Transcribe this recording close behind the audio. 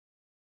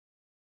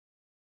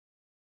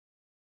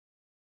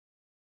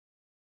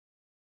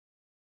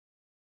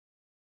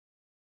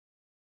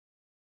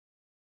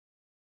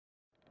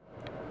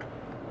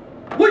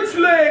Which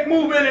leg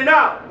move in and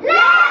out?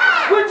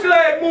 Left. Which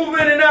leg move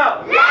in and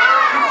out?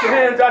 Left. Get your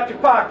hands out your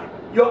pocket.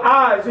 Your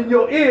eyes and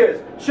your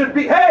ears should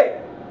be,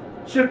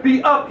 should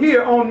be up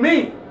here on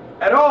me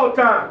at all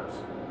times.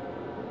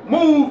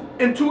 Move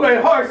into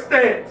a horse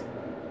stance.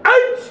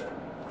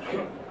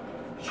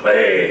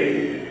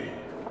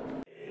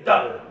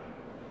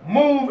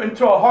 Move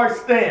into a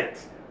horse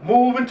stance.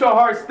 Move into a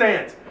horse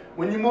stance.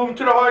 When you move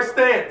into the horse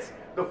stance,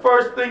 the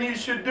first thing you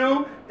should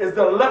do is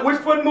the left. Which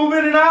foot move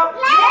in and out?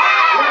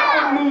 Left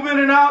foot move in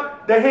and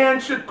out. The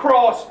hand should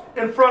cross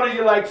in front of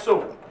you like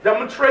so.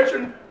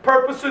 Demonstration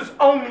purposes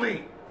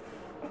only.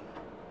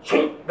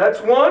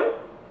 That's one.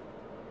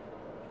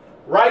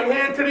 Right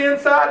hand to the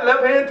inside,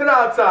 left hand to the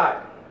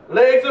outside.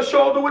 Legs are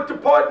shoulder width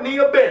apart, knee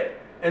are bent.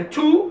 And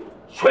two,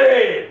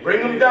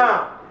 bring them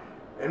down.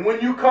 And when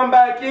you come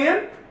back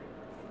in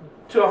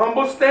to a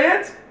humble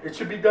stance, it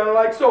should be done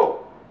like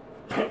so.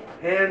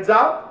 Hands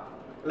out,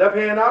 left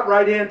hand out,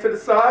 right hand to the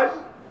side.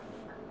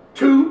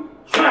 Two,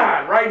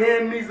 right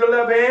hand meets the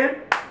left hand.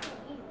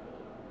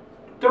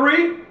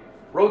 Three,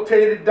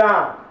 rotate it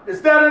down.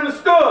 Is that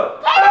understood?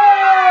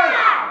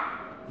 Yeah!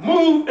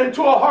 Move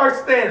into a horse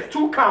stance.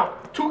 Two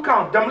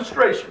count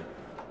demonstration.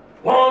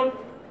 1,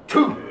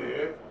 2.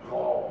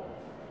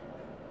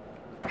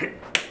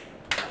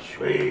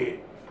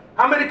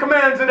 How many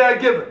commands are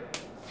that given?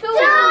 2.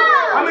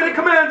 How many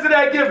commands are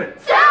that given? 2.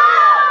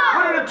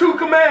 What are the 2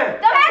 commands?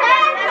 The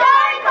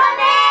preparatory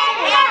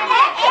command and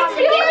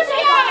execution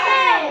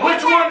command.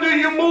 Which one do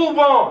you move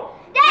on?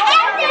 The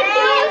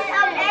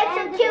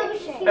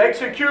execution.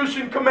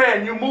 Execution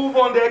command. You move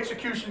on the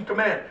execution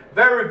command.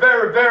 Very,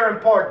 very, very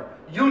important.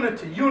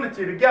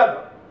 Unity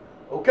together.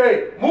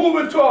 Okay, move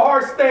into a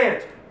horse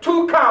stance.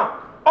 2 count.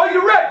 Are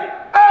you ready?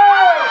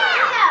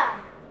 Hey!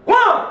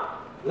 1.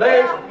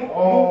 Legs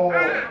move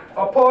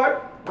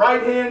apart.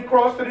 Right hand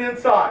cross to the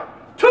inside.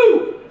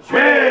 2.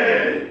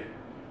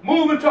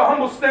 Move into a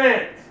humble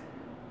stance.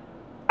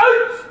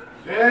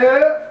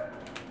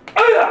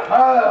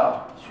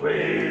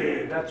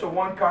 That's a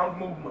 1 count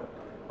movement.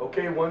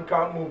 Okay, 1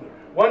 count movement.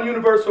 1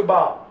 universal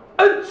bow.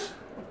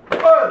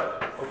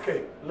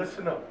 Okay,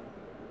 listen up.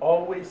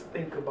 Always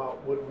think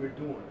about what we're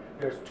doing.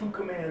 There's 2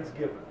 commands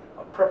given.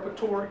 A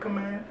preparatory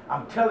command.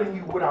 I'm telling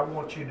you what I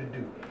want you to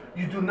do.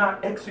 You do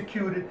not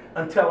execute it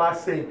until I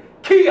say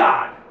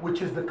Kiad,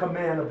 which is the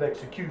command of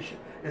execution.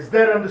 Is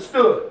that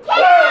understood?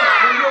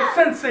 When your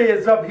sensei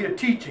is up here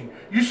teaching,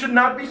 you should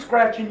not be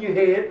scratching your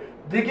head,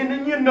 digging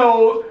in your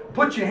nose,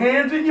 put your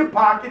hands in your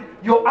pocket,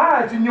 your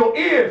eyes and your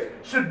ears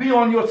should be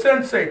on your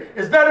sensei.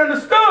 Is that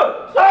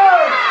understood?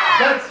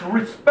 That's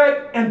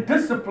respect and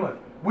discipline,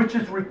 which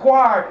is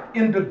required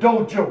in the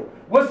dojo.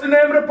 What's the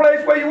name of the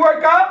place where you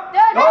work out?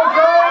 The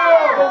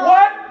dojo. The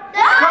what?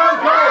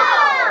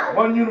 Dojo.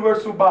 1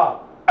 universal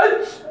bow.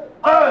 Thank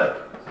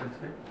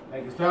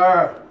you,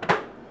 sir.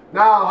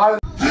 Now,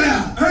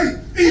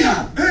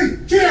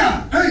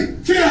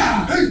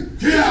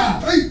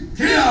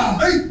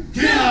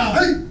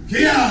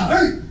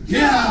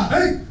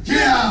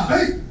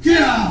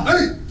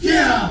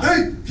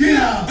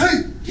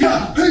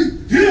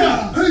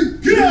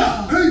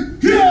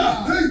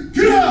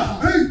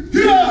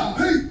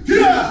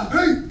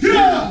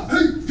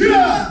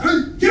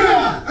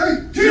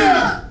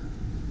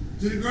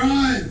 to the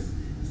grind.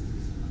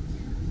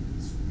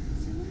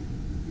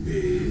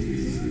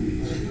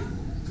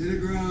 To the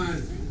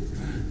grind.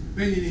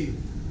 Bend your knee.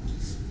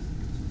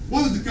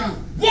 What was the count?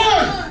 1!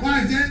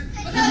 Why is that? I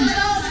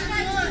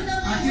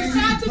can't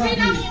read it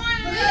properly.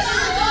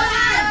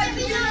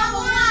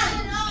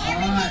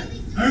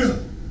 Alright.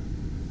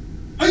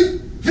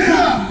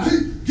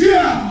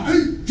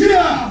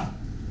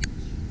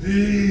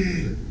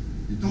 Hey,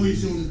 you throw your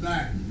shoulders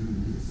back.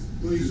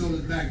 Throw your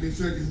shoulders back. Make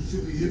sure your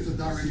hips are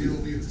directly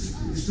over here.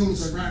 Your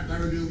shoulders are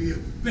directly over here.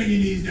 Bend your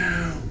knees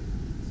down.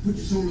 Put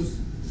your shoulders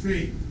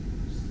straight.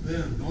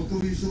 Yeah, don't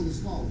throw your shoulders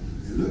forward.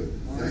 look,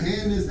 the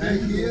hand is back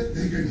here,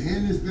 the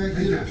hand is back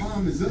here, the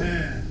palm is up.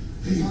 Yeah.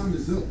 The palm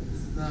is up.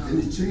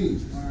 And it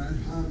changed. All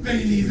right. Bend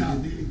your knees out.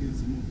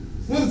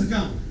 What was the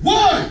count?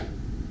 1!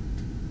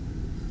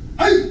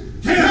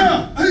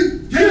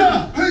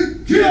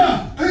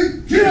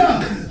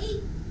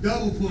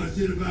 Double punch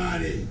to the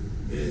body.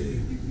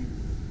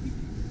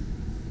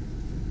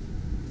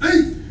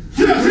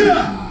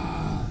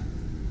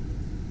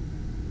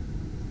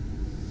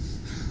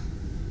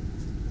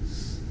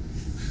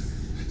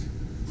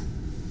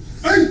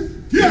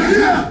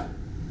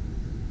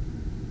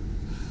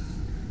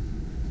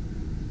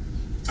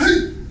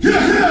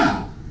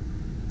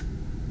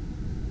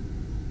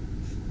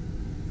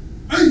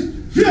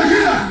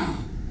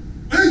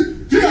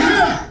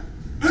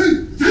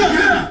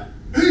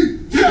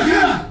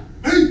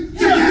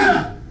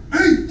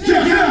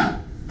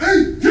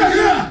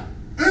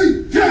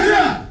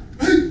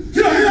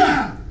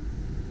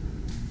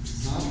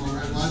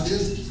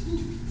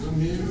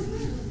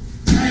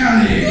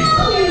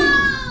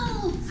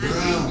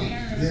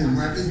 Then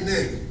wrap his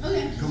neck.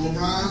 Okay. Come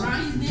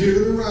around,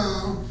 jiggle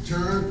around,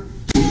 turn.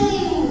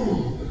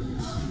 Boom!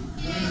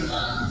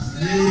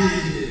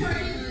 Yeah.